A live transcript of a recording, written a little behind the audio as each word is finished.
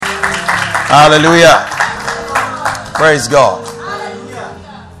Hallelujah. Praise God.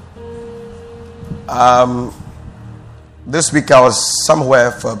 This week I was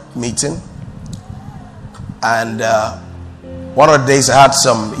somewhere for a meeting, and one of the days I had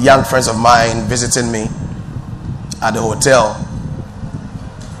some young friends of mine visiting me at the hotel,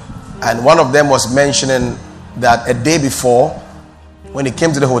 and one of them was mentioning that a day before, when he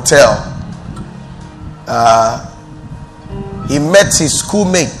came to the hotel, he met his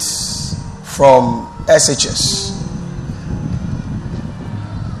schoolmates from SHS,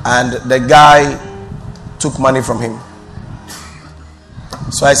 and the guy took money from him.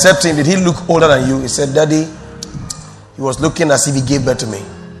 So I said to him, "Did he look older than you?" He said, "Daddy, he was looking as if he gave birth to me."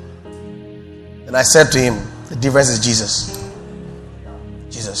 And I said to him, "The difference is Jesus.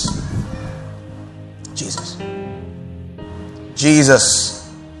 Jesus. Jesus. Jesus.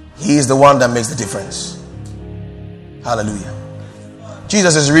 He is the one that makes the difference." Hallelujah.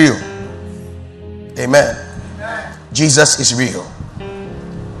 Jesus is real. Amen. Jesus is real.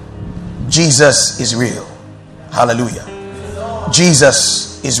 Jesus is real. Hallelujah.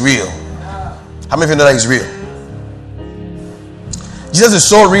 Jesus is real. How many of you know that he's real? Jesus is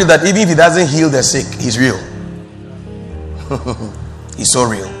so real that even if he doesn't heal the sick, he's real. He's so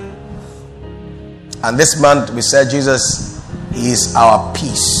real. And this month we said Jesus is our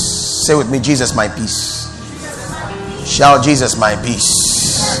peace. Say with me, Jesus my peace. Shout Jesus my peace.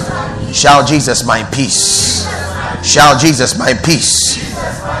 Shout Jesus my peace. Shout Jesus my peace.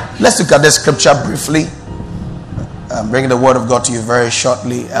 Let's look at this scripture briefly. I'm bringing the word of God to you very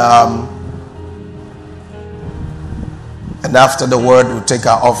shortly. And after the word, we'll take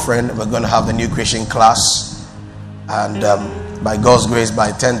our offering. We're going to have the new Christian class. And by God's grace,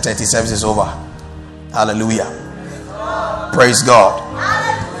 by 10:30, service is over. Hallelujah. Praise God.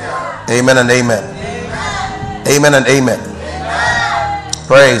 Amen and amen. Amen and amen.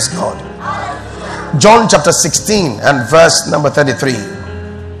 Praise God. John chapter 16 and verse number 33.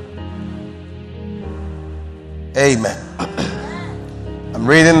 Amen. I'm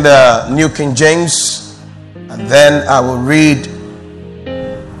reading the New King James, and then I will read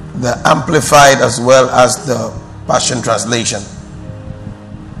the Amplified as well as the Passion Translation.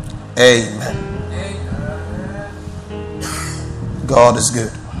 Amen. God is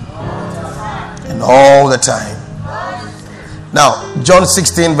good, and all the time. Now, John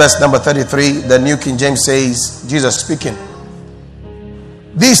 16 verse number 33, the New King James says, Jesus speaking,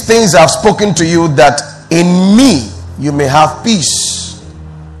 "These things I have spoken to you, that in me you may have peace.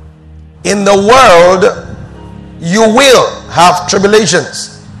 In the world you will have tribulations,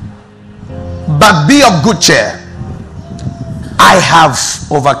 but be of good cheer. I have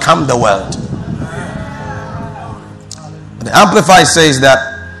overcome the world." The Amplified says that,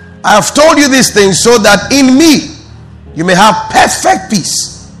 "I have told you these things so that in me you may have perfect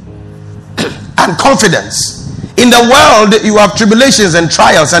peace and confidence. In the world you have tribulations and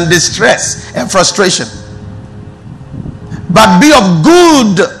trials and distress and frustration. But be of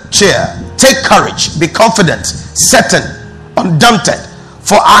good cheer. Take courage. Be confident, certain, undaunted.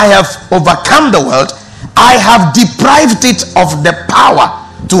 For I have overcome the world. I have deprived it of the power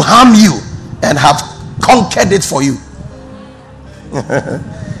to harm you and have conquered it for you."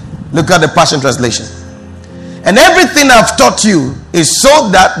 Look at the Passion Translation. "And everything I've taught you is so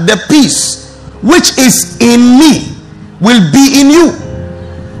that the peace which is in me will be in you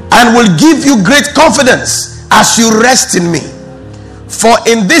and will give you great confidence as you rest in me. For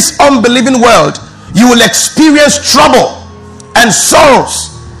in this unbelieving world you will experience trouble and sorrows,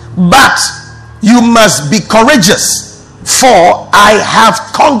 but you must be courageous, for I have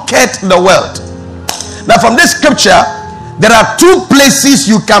conquered the world." Now, from this scripture, there are two places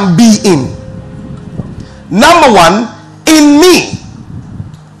you can be in. Number one, in me,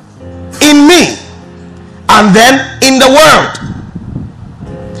 and then in the world.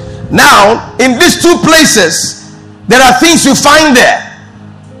 Now, in these two places, there are things you find there.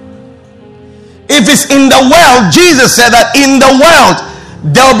 If it's in the world, Jesus said that in the world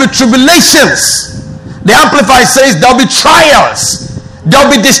there will be tribulations. The Amplified says there will be trials, there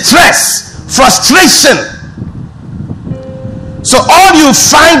will be distress, frustration. So all you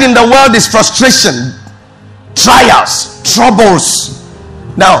find in the world is frustration, trials, troubles.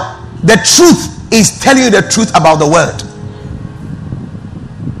 Now, the truth is telling you the truth about the world.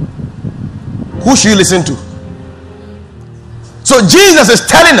 Who should you listen to? So Jesus is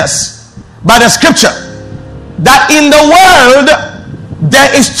telling us by the scripture that in the world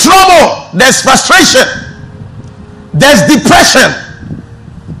there is trouble, there's frustration, there's depression,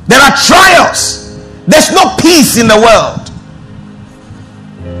 there are trials, there's no peace in the world.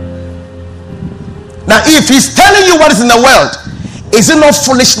 Now, if he's telling you what is in the world, Is it not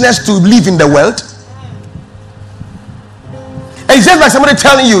foolishness to live in the world? And it's just like somebody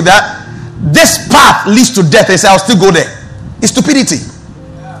telling you that this path leads to death. They say, I'll still go there. It's stupidity.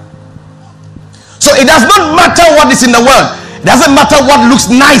 So it does not matter what is in the world. It doesn't matter what looks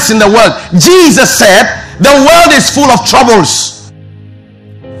nice in the world. Jesus said, the world is full of troubles.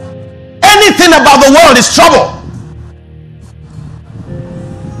 Anything about the world is trouble.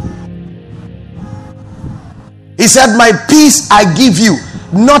 He said, my peace I give you,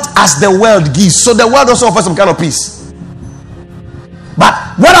 not as the world gives. So the world also offers some kind of peace. But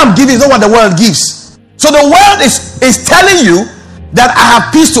what I'm giving is not what the world gives. So the world is telling you that I have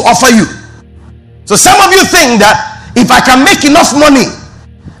peace to offer you. So some of you think that if I can make enough money,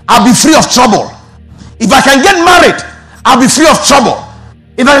 I'll be free of trouble. If I can get married, I'll be free of trouble.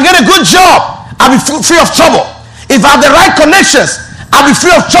 If I can get a good job, I'll be free of trouble. If I have the right connections, I'll be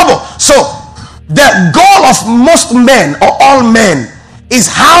free of trouble. So the goal of most men or all men is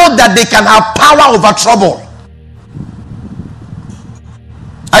how that they can have power over trouble.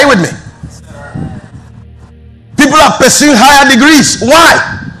 Are you with me? People are pursuing higher degrees.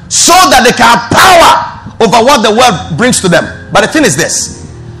 Why? So that they can have power over what the world brings to them. But the thing is this: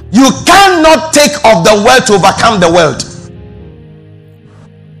 you cannot take of the world to overcome the world.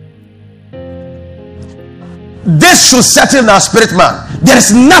 This should settle in our spirit, man. There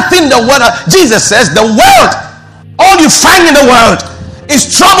is nothing the world. Jesus says the world, all you find in the world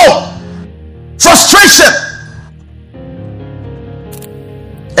is trouble, frustration.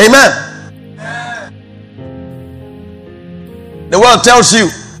 Amen. The world tells you,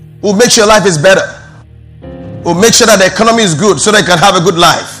 we'll make sure life is better. We'll make sure that the economy is good so they can have a good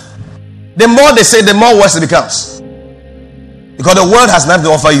life. The more they say, the more worse it becomes. Because the world has nothing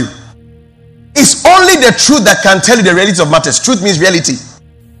to offer you. It's only the truth that can tell you the reality of matters. Truth means reality.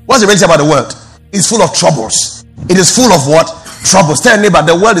 What's the reality about the world? It's full of troubles. It is full of what? Troubles. Tell your neighbor,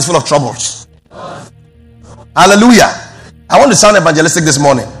 the world is full of troubles. Hallelujah. I want to sound evangelistic this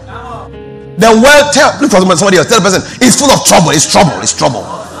morning. The world, look for somebody else. Tell the person, it's full of trouble. It's trouble. It's trouble.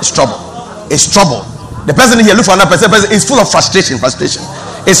 It's trouble. It's trouble. The person here, look for another person. The person is full of frustration. Frustration.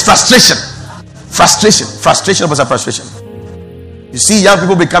 It's frustration. Frustration. Frustration over frustration. You see young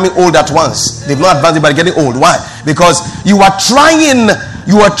people becoming old at once. They've not advanced but getting old. Why? Because you are trying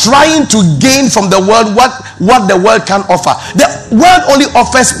to gain from the world what the world can offer. The world only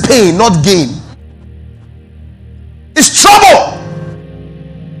offers pain, not gain. It's trouble.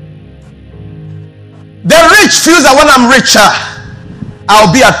 The rich feels that when I'm richer,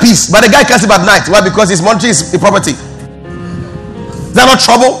 I'll be at peace. But the guy can't sleep at night. Why? Because he's monitoring his property. Is that not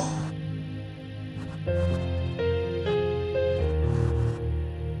trouble?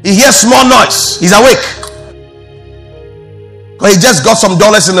 He hears small noise. He's awake. Because he just got some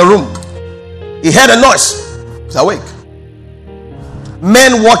dollars in the room. He heard a noise. He's awake.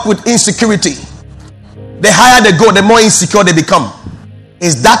 Men walk with insecurity. The higher they go, the more insecure they become.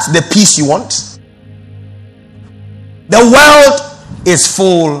 Is that the peace you want? The world is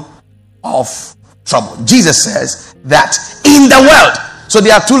full of trouble. Jesus says that in the world. So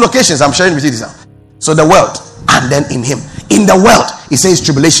there are two locations I'm sharing with you this now. So the world and then in him. In the world, he says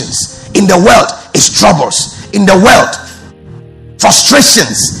tribulations. In the world is troubles. In the world,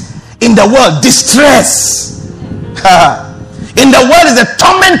 frustrations. In the world, distress. In the world is the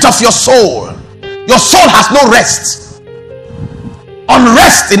torment of your soul. Your soul has no rest.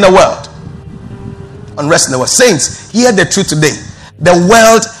 Unrest in the world. Unrest in the world. Saints, hear the truth today. The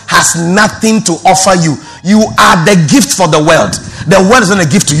world has nothing to offer you. You are the gift for the world. The world is not a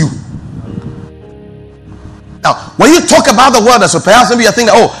gift to you. Now, when you talk about the world, so perhaps maybe you think,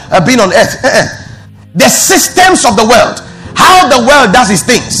 I've been on earth. The systems of the world, how the world does its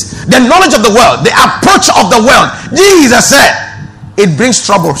things, the knowledge of the world, the approach of the world, Jesus said, it brings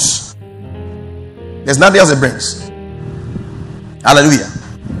troubles. There's nothing else it brings. Hallelujah.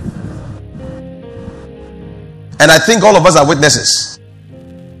 And I think all of us are witnesses.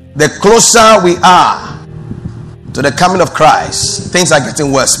 The closer we are to the coming of Christ, things are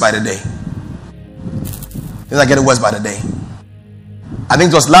getting worse by the day. Things are getting worse by the day. I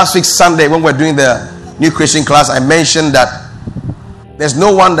think it was last week Sunday when we were doing the New Christian class, I mentioned that there's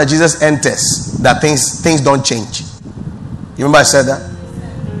no one that Jesus enters that things don't change. You remember I said that?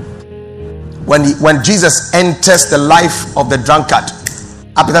 When Jesus enters the life of the drunkard,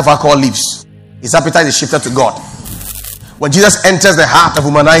 appetite for alcohol leaves. His appetite is shifted to God. When Jesus enters the heart of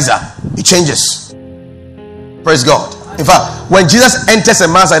womanizer, it changes. Praise God. In fact, when Jesus enters a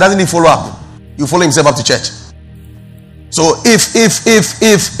man's side, he doesn't even follow up. You follow himself up to church. So if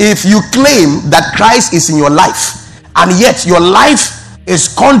you claim that Christ is in your life and yet your life is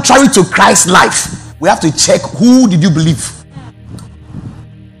contrary to Christ's life, we have to check, who did you believe?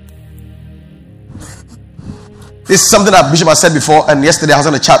 This is something that Bishop has said before, and yesterday I was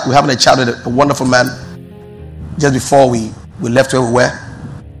on a chat. We're having a chat with a wonderful man just before we left where we were.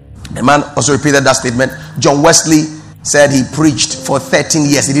 The man also repeated that statement. John Wesley said he preached for 13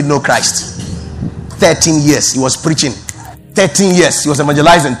 years. He didn't know Christ. 13 years he was preaching. 13 years he was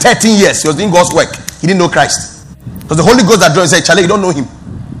evangelizing. 13 years he was doing God's work. He didn't know Christ. Because the Holy Ghost that drew him said, Charlie, you don't know him.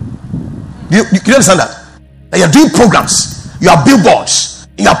 You understand that? That you're doing programs, you are billboards,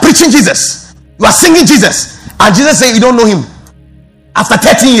 you are preaching Jesus, you are singing Jesus, and Jesus said you don't know him after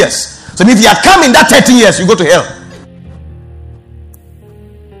 13 years. So if you had come in that 13 years, you go to hell.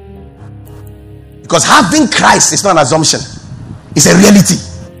 Because having Christ is not an assumption, it's a reality.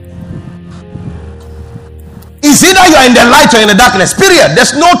 It's either you are in the light or in the darkness, period.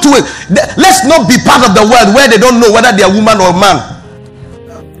 There's no two ways. Let's not be part of the world where they don't know whether they are woman or man.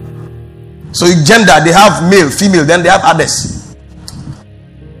 So gender, they have male, female, then they have others.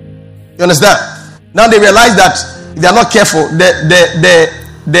 You understand? Now they realize that if they are not careful, the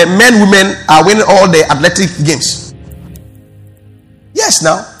men, women are winning all the athletic games. Yes,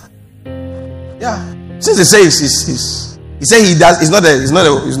 now. Yeah. Since he says he's not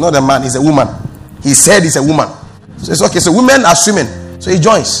a man, he's a woman. He said he's a woman. So it's okay. So women are swimming. So he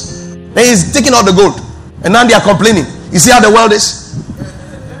joins. Then he's taking all the gold. And now they are complaining. You see how the world is?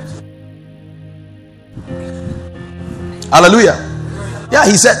 Hallelujah. Yeah,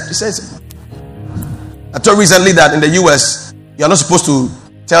 he says. I told recently that in the US, you're not supposed to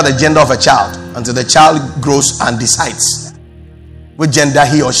tell the gender of a child until the child grows and decides which gender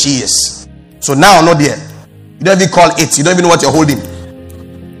he or she is. So now, not yet. You don't even call it. You don't even know what you're holding.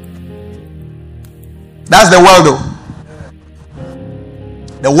 That's the world, though.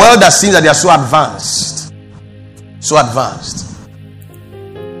 The world that seems that they are so advanced. So advanced.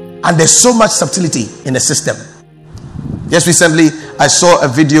 And there's so much subtlety in the system. Just recently, I saw a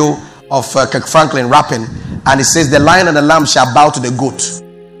video of Kirk Franklin rapping, and it says, the lion and the lamb shall bow to the goat.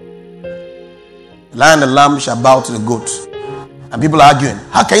 The lion and the lamb shall bow to the goat. And people are arguing,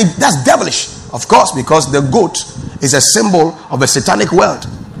 how can you? That's devilish. Of course, because the goat is a symbol of a satanic world.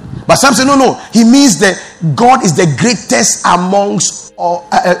 But some say, no. He means that God is the greatest amongst,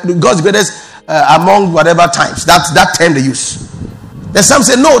 God's greatest among whatever times. That's that term they use. Then some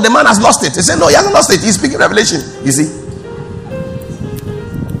say, no, the man has lost it. They say, no, he hasn't lost it. He's speaking Revelation. You see?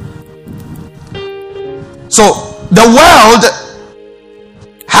 So, the world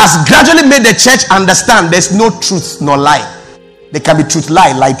has gradually made the church understand there's no truth nor lie. There can be truth,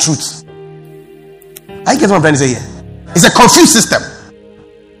 lie, truth. I get what I'm trying to say here. It's a confused system.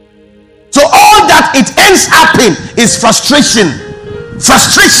 So all that it ends up in is frustration,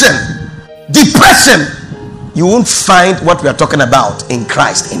 depression. You won't find what we are talking about in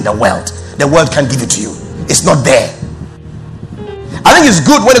Christ in the world. The world can't give it to you. It's not there. I think it's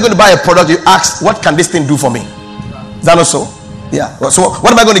good when you're going to buy a product, you ask, what can this thing do for me? Is that not so? Yeah. So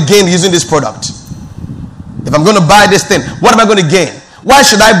what am I going to gain using this product? If I'm going to buy this thing, what am I going to gain? Why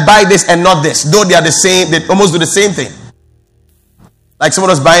should I buy this and not this? Though they are the same, they almost do the same thing. Like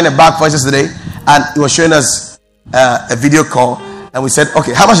someone was buying a bag for us yesterday, and he was showing us a video call, and we said,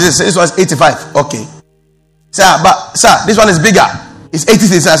 okay, how much is this? This one is 85. Okay. Sir, this one is bigger. It's 80.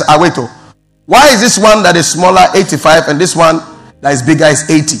 Says, wait. Why is this one that is smaller 85 and this one that is bigger is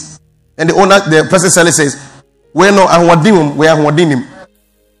 80? And the person selling says, we are him.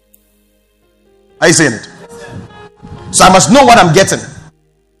 Are you saying it? So I must know what I'm getting.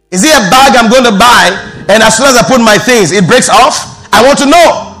 Is it a bag I'm going to buy, and as soon as I put my things, it breaks off? I want to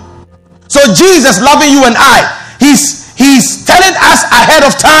know. So Jesus, loving you and I, he's telling us ahead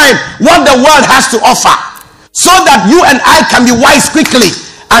of time what the world has to offer, so that you and I can be wise quickly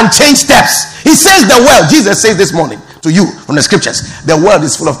and change steps. He says the world, Jesus says this morning to you from the scriptures, the world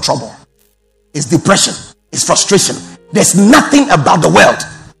is full of trouble. It's depression. It's frustration. There's nothing about the world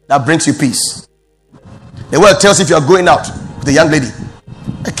that brings you peace. The world tells you if you are going out with a young lady,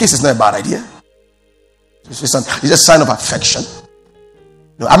 a kiss is not a bad idea. It's just a sign of affection.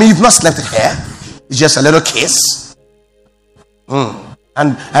 No, I mean, you've not slept with her. It's just a little kiss.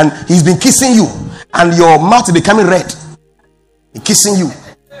 And he's been kissing you, and your mouth is becoming red. He's kissing you.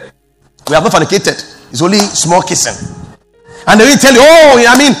 We have not fornicated. It's only small kissing. And they will tell you,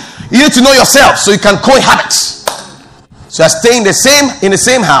 you need to know yourself so you can cohabit. So you're staying in the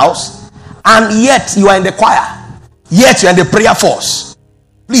same house, and yet you are in the choir. Yet you are in the prayer force.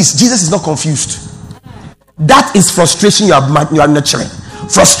 Please, Jesus is not confused. That is frustration you are nurturing.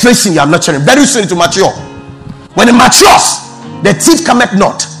 Frustration you are nurturing. Very soon to mature. When it matures, the thief cometh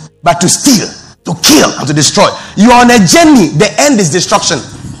not, but to steal, to kill, and to destroy. You are on a journey. The end is destruction.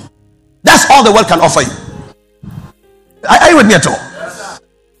 That's all the world can offer you. Are you with me at all?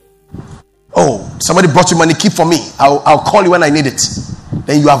 Oh, Somebody brought you money, keep for me. I'll call you when I need it.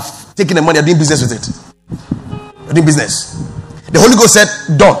 Then you have taken the money, you're doing business with it. You're doing business. The Holy Ghost said,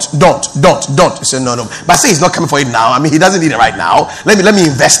 don't. He said, no. But say he's not coming for it now. I mean, he doesn't need it right now. Let me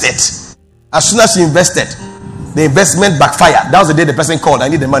invest it. As soon as you invested, the investment backfired. That was the day the person called, I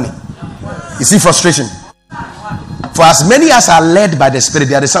need the money. You see frustration. For as many as are led by the Spirit,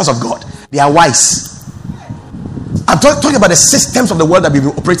 they are the sons of God. They are wise. I'm talking about the systems of the world that we've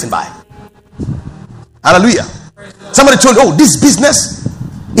been operating by. Hallelujah. Somebody told you, this business,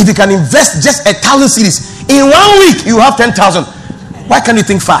 if you can invest just 1,000 cedis, in 1 week you have 10,000. Why can't you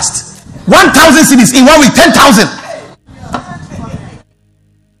think fast? 1,000 cedis in 1 week, 10,000.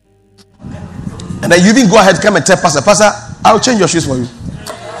 And then you even go ahead, come and tell Pastor, I'll change your shoes for you.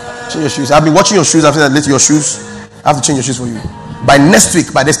 Change your shoes. I've been watching your shoes. After that, your shoes. I have to change your shoes for you. By next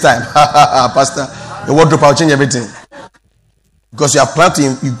week, by this time, Pastor, your wardrobe, I'll change everything. Because you have planned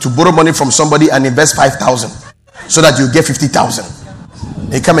to borrow money from somebody and invest 5,000 so that you get 50,000.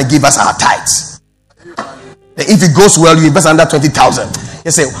 They come and give us our tithes. Then if it goes well, you invest under 20,000.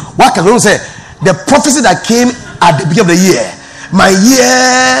 You say, what can we say? The prophecy that came at the beginning of the year, my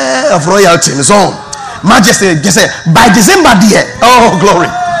year of royalty, and so on. Majesty, just say, by December, dear. Oh, glory.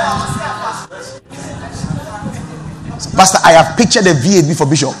 Pastor, I have pictured a VAB for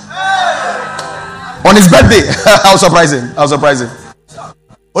Bishop. On his birthday. I'll surprise him.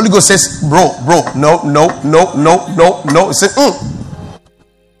 Holy Ghost says, bro, no. He says,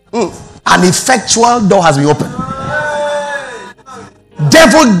 An effectual door has been opened.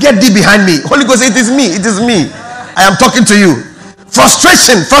 Devil, get thee behind me. Holy Ghost says, it is me. I am talking to you.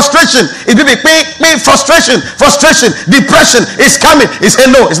 Frustration. It will be frustration. Depression is coming. He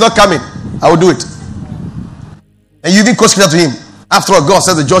said, no, it's not coming. I will do it. And you even quote scripture to him. After all, God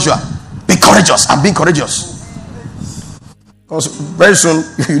says to Joshua, be courageous. I'm being courageous. Because very soon,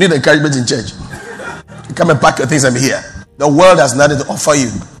 you need encouragement in church. You come and pack your things and be here. The world has nothing to offer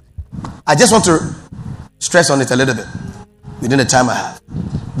you. I just want to stress on it a little bit within the time I have.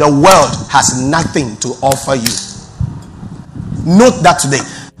 The world has nothing to offer you. Note that today.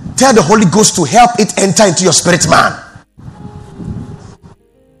 Tell the Holy Ghost to help it enter into your spirit man.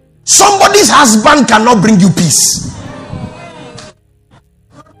 Somebody's husband cannot bring you peace.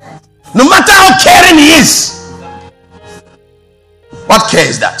 No matter how caring he is. What care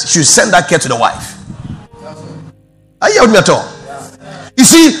is that? You should send that care to the wife. Are you with me at all? You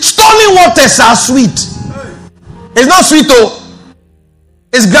see, stolen waters are sweet. It's not sweet though.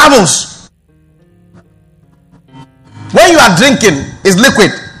 It's gravels. When you are drinking, it's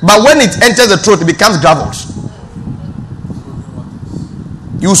liquid. But when it enters the throat, it becomes gravels.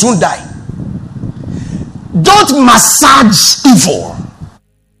 You will soon die. Don't massage evil.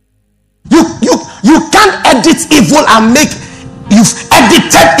 You can't edit evil and make. You've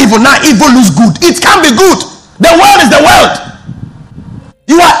edited evil. Now evil looks good. It can't be good. The world is the world.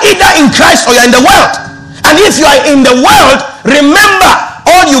 You are either in Christ or you're in the world. And if you are in the world, remember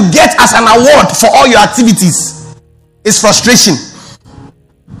all you get as an award for all your activities is frustration.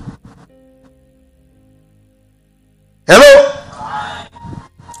 Hello?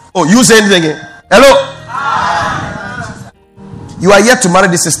 Oh, you say anything again? Hello? You are yet to marry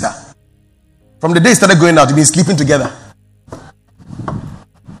this sister. From the day you started going out, you've been sleeping together.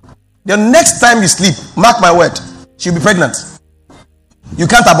 The next time you sleep, mark my word, she'll be pregnant. You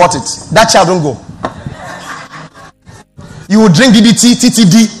can't abort it. That child don't go. You will drink DDT,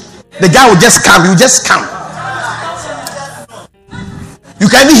 TTD. The guy will just come. He will just come. You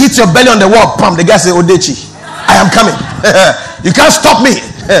can even hit your belly on the wall. Pump. The guy say, Odechi, I am coming. You can't stop me.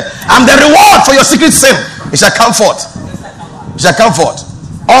 I'm the reward for your secret sin. It shall come forth. It shall come forth.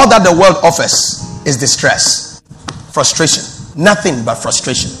 All that the world offers is distress, frustration. Nothing but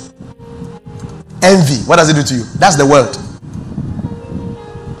frustration. Envy. What does it do to you? That's the world.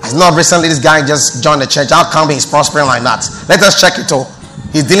 It's not recently this guy just joined the church. How come he's prospering like that? Let us check it all.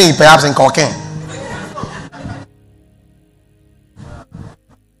 He's dealing perhaps in cocaine.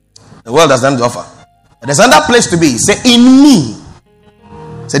 The world has nothing to offer. But there's another place to be. Say, in me.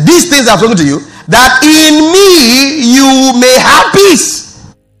 Say, these things I've spoken to you, that in me you may have peace.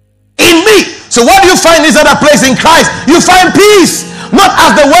 In me. So what do you find in this other place in Christ? You find peace. Not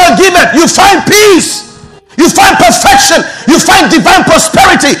as the world giveth. You find peace. You find perfection. You find divine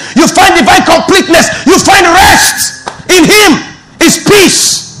prosperity. You find divine completeness. You find rest. In him is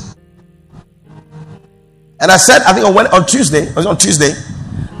peace. And I said, I think on Tuesday,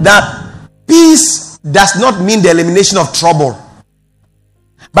 that peace does not mean the elimination of trouble.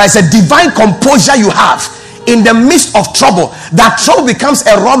 But it's a divine composure you have in the midst of trouble. That trouble becomes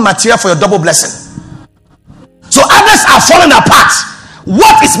a raw material for your double blessing. So others are falling apart.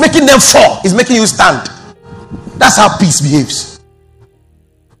 what is making them fall is making you stand. That's how peace behaves.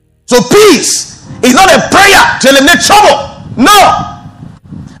 So peace is not a prayer to eliminate trouble. No.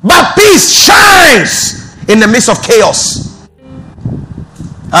 But peace shines in the midst of chaos.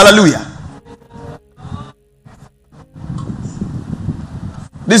 Hallelujah.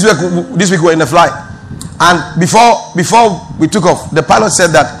 This week we were in the flight, and before we took off, the pilot said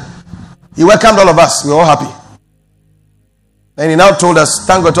that he welcomed all of us. We were all happy. And he now told us,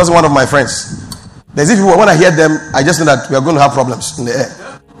 thank God it wasn't one of my friends. There's if when I hear them, I just know that we are going to have problems in the air.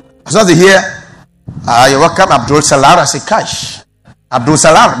 As soon as they hear, you're welcome, Abdul Salar, I say, Kash, Abdul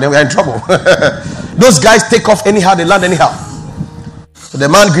Salar, then we are in trouble. Those guys take off anyhow, they land anyhow. So the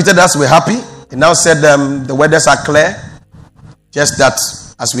man greeted us, we're happy. He now said the weathers are clear, just that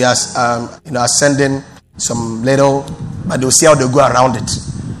as we are ascending some little, but they'll see how they go around it.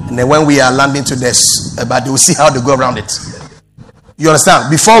 And then when we are landing to this, but they'll see how they go around it. You understand?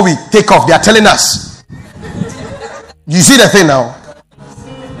 Before we take off, they are telling us. You see the thing now?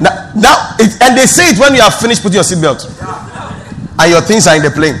 And they say it when you have finished putting your seatbelt. And your things are in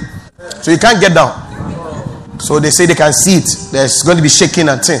the plane. So you can't get down. So they say they can see it. There's going to be shaking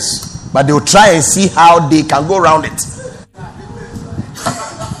and things. But they will try and see how they can go around it.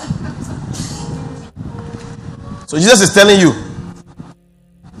 So Jesus is telling you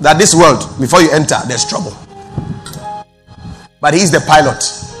that this world, before you enter, there's trouble. But he's the pilot.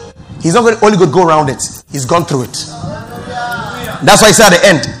 He's not only going to go around it. He's gone through it. That's why he said at the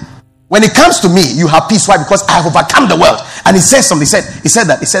end, when it comes to me, you have peace. Why? Because I have overcome the world. And he says something. He said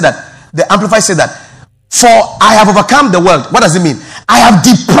that. The Amplified said that. For I have overcome the world. What does it mean? I have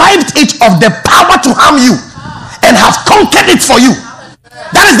deprived it of the power to harm you and have conquered it for you.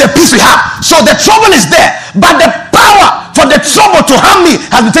 That is the peace we have. So the trouble is there, but the power for the trouble to harm me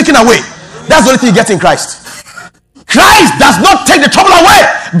has been taken away. That's the only thing you get in Christ. Christ does not take the trouble away,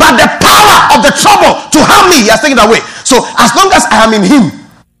 but the power of the trouble to harm me, he has taken it away. So as long as I am in him,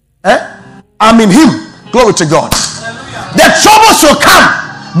 I'm in him. Glory to God. The troubles will come,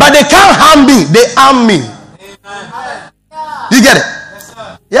 but they can't harm me. They harm me. You get it?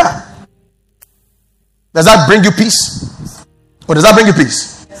 Yeah. Does that bring you peace? Or does that bring you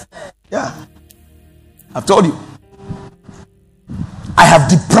peace? Yeah. I've told you. I have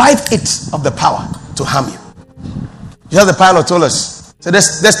deprived it of the power to harm you. Just the pilot told us. So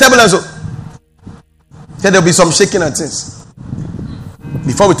there's turbulence. Said there'll be some shaking and things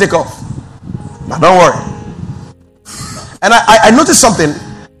before we take off. But don't worry. And I noticed something.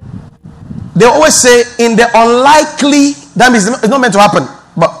 They always say in the unlikely, that means it's not meant to happen.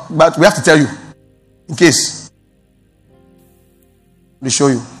 But we have to tell you. In case. Let me show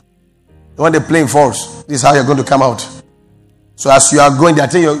you. When the plane falls, this is how you're going to come out. So as you are going there, I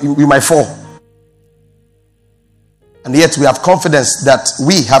tell you might fall. And yet we have confidence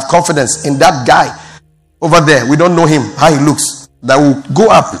in that guy over there. We don't know him, how he looks. That will go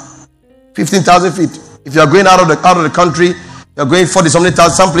up 15,000 feet. If you are going out of the country, you're going 40-something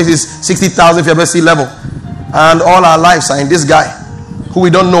thousand. Some places 60,000 if you're at sea level. And all our lives are in this guy who we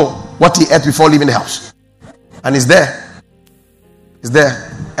don't know what he ate before leaving the house. And he's there. He's there.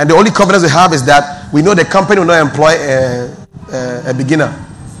 And the only confidence we have is that we know the company will not employ a beginner.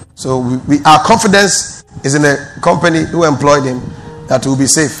 So our confidence is in the company who employed him, that will be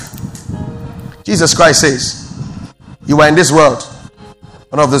safe. Jesus Christ says, you are in this world,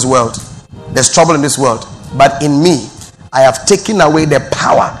 not of this world. There's trouble in this world. But in me, I have taken away the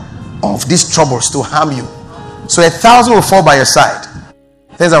power of these troubles to harm you. So 1,000 will fall by your side.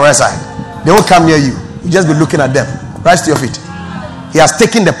 Things are right side. They won't come near you. You just be looking at them. Rise to your feet. He has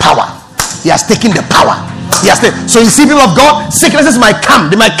taken the power. He has taken the power. So you see, people of God, sicknesses might come.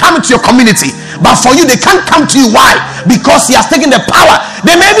 They might come into your community. But for you, they can't come to you. Why? Because he has taken the power.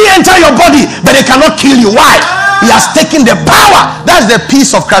 They maybe enter your body, but they cannot kill you. Why? He has taken the power. That's the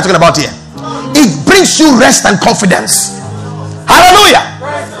peace of Christ talking about here. It brings you rest and confidence. Hallelujah.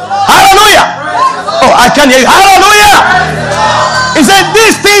 Hallelujah. Oh, I can hear you. Hallelujah. He said,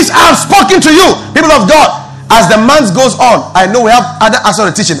 these things I have spoken to you, people of God. As the month goes on, I know we have other aspects of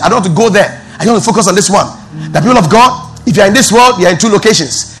the teaching. I don't want to go there. I want to focus on this one. The people of God, if you are in this world, you are in two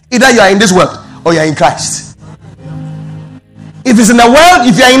locations. Either you are in this world or you are in Christ. If it's in the world,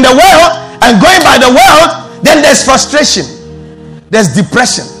 if you are in the world and going by the world, then there's frustration, there's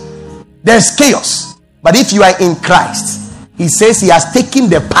depression, there's chaos. But if you are in Christ, he says he has taken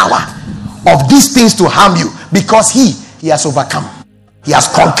the power of these things to harm you, because he has overcome. He has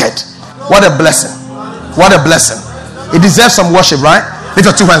conquered. What a blessing. What a blessing. It deserves some worship, right? Lift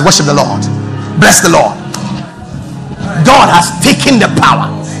your two hands, worship the Lord. Bless the Lord. God has taken the power.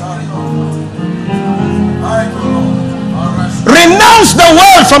 Renounce renounce the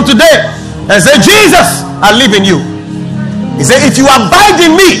world from today and say, Jesus, I live in you. He said, if you abide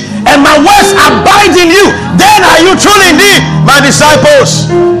in me and my words abide in you, then are you truly indeed my disciples.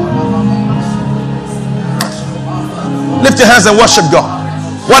 Lift your hands and worship God.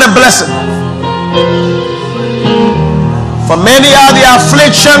 What a blessing. For many are the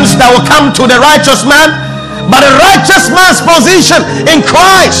afflictions that will come to the righteous man, but the righteous man's position in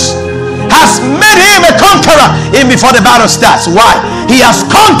Christ has made him a conqueror even before the battle starts. Why? He has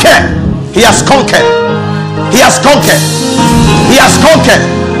conquered. He has conquered. He has conquered. He has conquered.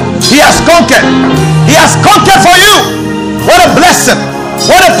 He has conquered. He has conquered for you. What a blessing.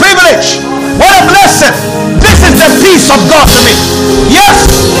 What a privilege. What a blessing. This is the peace of God to me. Yes.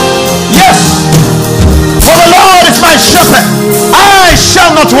 Yes. For the Lord is my shepherd. I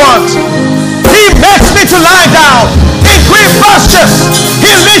shall not want. He makes me to lie down in green pastures. He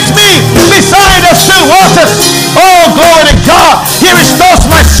leads me beside the still waters. Oh, glory to God. He restores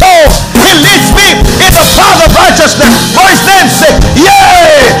my soul. He leads me in the path of righteousness for his name's sake.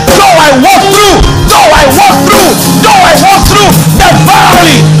 Yea, though I walk through the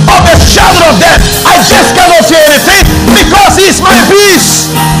valley of the shadow of death, I just cannot fear anything because he is my peace.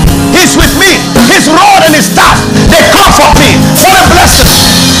 He's with me. His rod and his staff, they comfort me. What a blessing.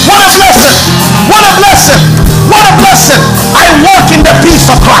 What a blessing. What a blessing. What a blessing. I walk in the peace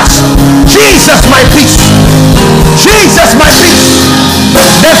of Christ. Jesus my peace. Jesus my peace.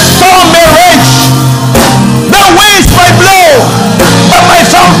 The storm may rage, the winds may blow, but my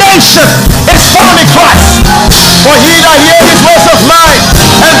foundation is found in Christ. For he that hears these words of mine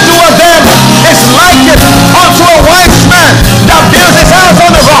and doeth them is likened unto a wise man that builds his house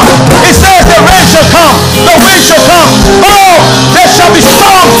on the rock. He says the rain shall come, the wind shall come. Oh, there shall be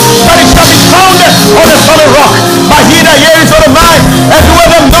storms, but it shall be founded on the solid rock. But he that hears these words of mine and doeth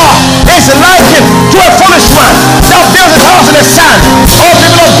them not is likened to a foolish man that builds his house in the sand. Oh,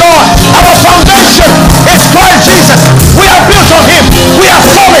 people of God, our foundation is Christ Jesus. We are built on him. We are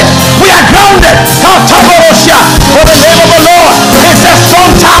solid. We are grounded. For the name of the Lord is a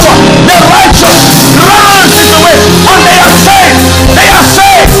strong tower. The righteous runs into it and they are saved. They are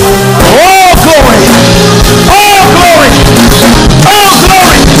saved. Oh, glory. Oh, glory. Oh,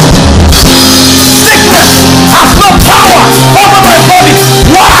 glory. Sickness has no power over my body.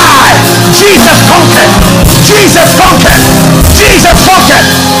 Why? Jesus conquered. Jesus conquered. Jesus conquered.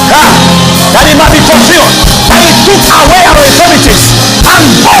 That it might be fulfilled. And he took away our infirmities and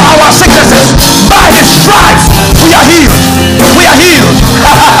bore our sicknesses. By his stripes we are healed. We are healed.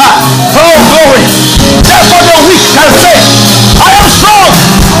 Oh, glory. Therefore the weak can say, I am strong.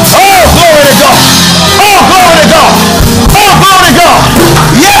 Oh, glory to God. Oh, glory to God. Oh, glory to God.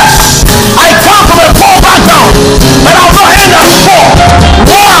 Yes, I come from a poor background, but I'll not end up poor.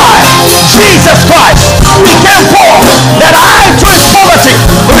 Why? Jesus Christ became poor that I through his poverty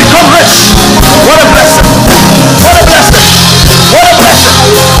will become rich. What a blessing. What a blessing. What a blessing.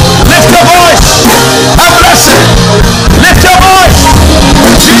 Lift your voice. A blessing. Lift your voice.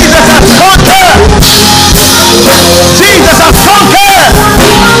 Jesus has conquered. Jesus has conquered.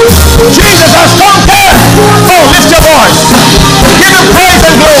 Jesus has conquered. Oh, lift your voice. Give him praise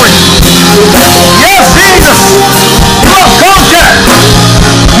and glory. Yes, Jesus. You have conquered.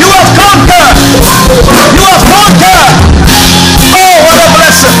 You have conquered. You have conquered. Oh, what a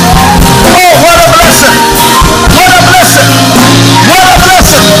blessing. Oh, what a blessing. What a blessing. What a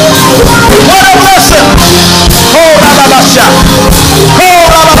blessing. What a blessing. Oh, Rababasha. Oh,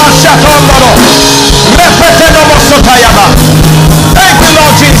 Rababasha. Thank you,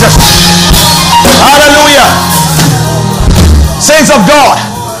 Lord Jesus. Hallelujah. Saints of God,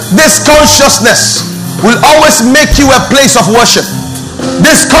 this consciousness will always make you a place of worship.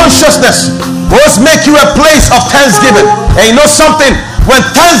 This consciousness will always make you a place of thanksgiving. And you know something? When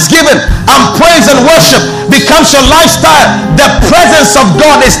thanksgiving and praise and worship becomes your lifestyle, the presence of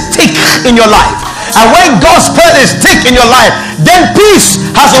God is thick in your life. And when God's presence is thick in your life, then peace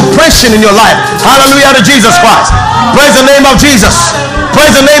has operation in your life. Hallelujah to Jesus Christ. Praise the name of Jesus.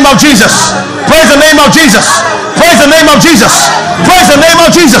 Praise the name of Jesus. Praise the name of Jesus. Praise the name of Jesus. Praise the name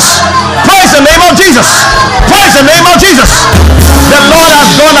of Jesus. Praise the name of Jesus. Praise the name of Jesus. The Lord has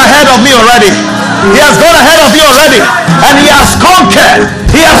gone ahead of me already. He has gone ahead of you already. And he has conquered.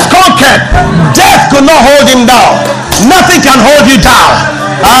 He has conquered. Death could not hold him down. Nothing can hold you down.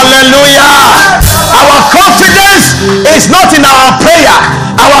 Hallelujah. Our confidence is not in our prayer.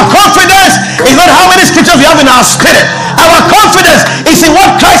 Our confidence is not how many scriptures we have in our spirit. Our confidence is in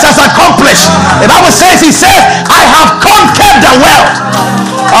what Christ has accomplished. The Bible says, he said, I have conquered the world.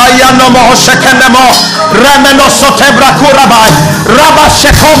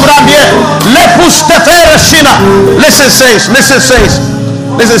 Listen, saints.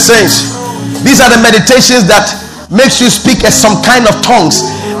 Listen, saints. These are the meditations that makes you speak as some kind of tongues,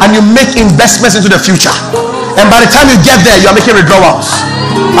 and you make investments into the future. And by the time you get there, you are making withdrawals.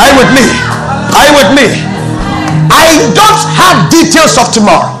 Are you with me? Are you with me? I don't have details of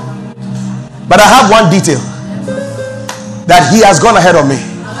tomorrow, but I have one detail, that he has gone ahead of me.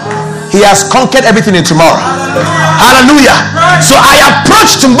 He has conquered everything in tomorrow. Hallelujah. So I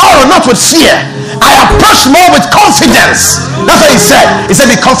approach tomorrow not with fear. I approach more with confidence. That's what he said. He said,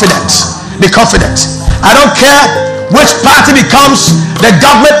 be confident. Be confident. I don't care which party becomes the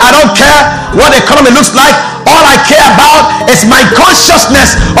government. I don't care what the economy looks like. All I care about is my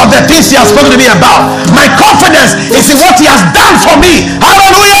consciousness of the things he has spoken to me about. My confidence is in what he has done for me.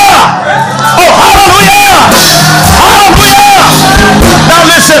 Hallelujah. Oh, hallelujah. Hallelujah. Now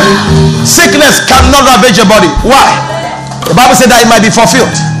listen. Sickness cannot ravage your body. Why? The Bible said that it might be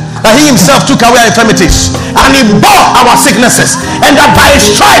fulfilled, that he himself took away our infirmities and he bore our sicknesses, and that by his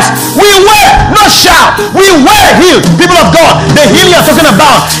stripes we were, not shall, we were healed. People of God, the healing you're talking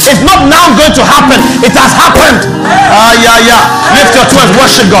about is not now going to happen. It has happened. Lift your two hands,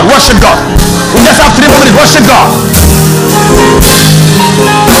 worship God, worship God. We just have 3 minutes, worship God.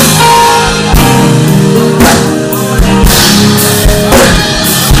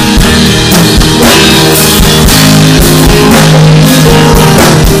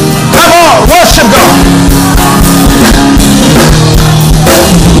 Come on, worship God.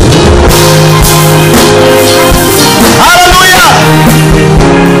 Hallelujah.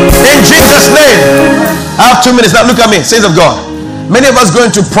 In Jesus' name. I have 2 minutes. Now look at me, saints of God. Many of us go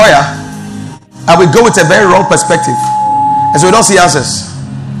into prayer and we go with a very wrong perspective, and so we don't see answers.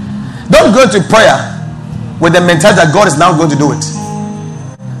 Don't go into prayer with the mentality that God is now going to do it.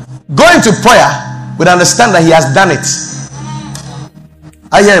 Go into prayer with understand that he has done it.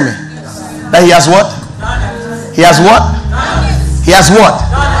 Are you hearing me? That he has what? He has what? He has what?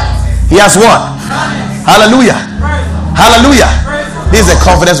 He has what? Hallelujah. Hallelujah. This is the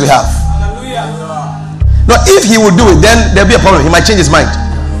confidence we have. Now, if he will do it, then there'll be a problem. He might change his mind.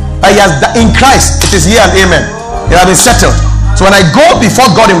 But he has in Christ, it is here and amen. It has been settled. So when I go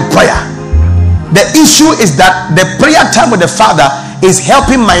before God in prayer, the issue is that the prayer time with the Father is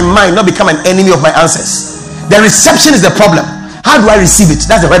helping my mind not become an enemy of my answers. The reception is the problem. How do I receive it?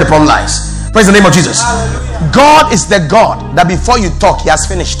 That's where the problem lies. Praise the name of Jesus. God is the God that before you talk, he has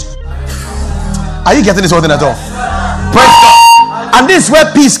finished. Are you getting this whole thing at all? Praise God. And this is where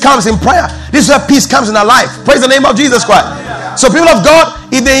peace comes in prayer. This is where peace comes in our life. Praise the name of Jesus Christ. So people of God,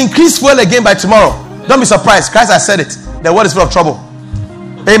 if they increase fuel again by tomorrow, don't be surprised. Christ has said it. The world is full of trouble.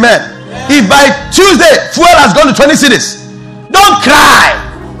 Amen. If by Tuesday fuel has gone to 20 cities, don't cry.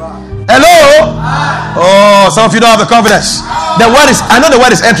 Hello? Oh, some of you don't have the confidence. The word is, I know the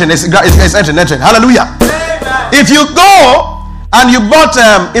word is entering. It's entering. Hallelujah. If you go and you bought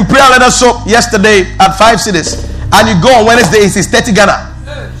Imperial Leather Soap yesterday at 5 cities, and you go on Wednesday, it's 30 Ghana.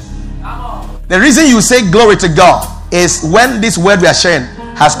 The reason you say glory to God is when this word we are sharing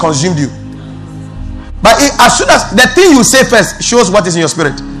has consumed you. But as soon as the thing you say first shows what is in your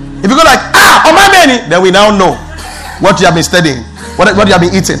spirit. If you go like, on my many, then we now know what you have been studying, what you have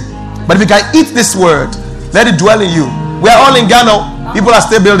been eating. But if you can eat this word, let it dwell in you. We are all in Ghana. People are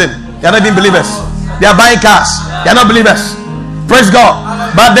still building. They are not even believers. They are buying cars. They are not believers. Praise God.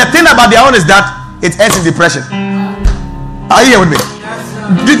 But the thing about their own is that it ends in depression. Are you here with me?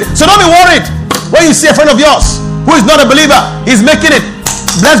 So don't be worried when you see a friend of yours who is not a believer. He's making it.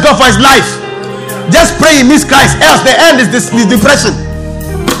 Bless God for his life. Just pray he meets Christ. Else the end is this depression.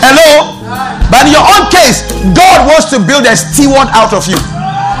 Hello? But in your own case, God wants to build a steward out of you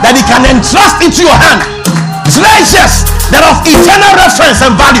that he can entrust into your hand treasures that are of eternal reference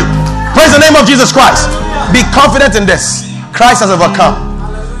and value. Praise the name of Jesus Christ. Be confident in this. Christ has overcome.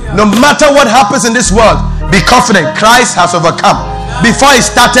 No matter what happens in this world, be confident. Christ has overcome. Before he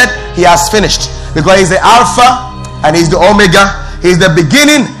started, he has finished. Because he's the Alpha and he's the Omega. He's the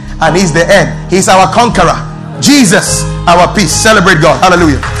beginning and he's the end. He's our conqueror. Jesus, our peace. Celebrate God.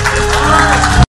 Hallelujah.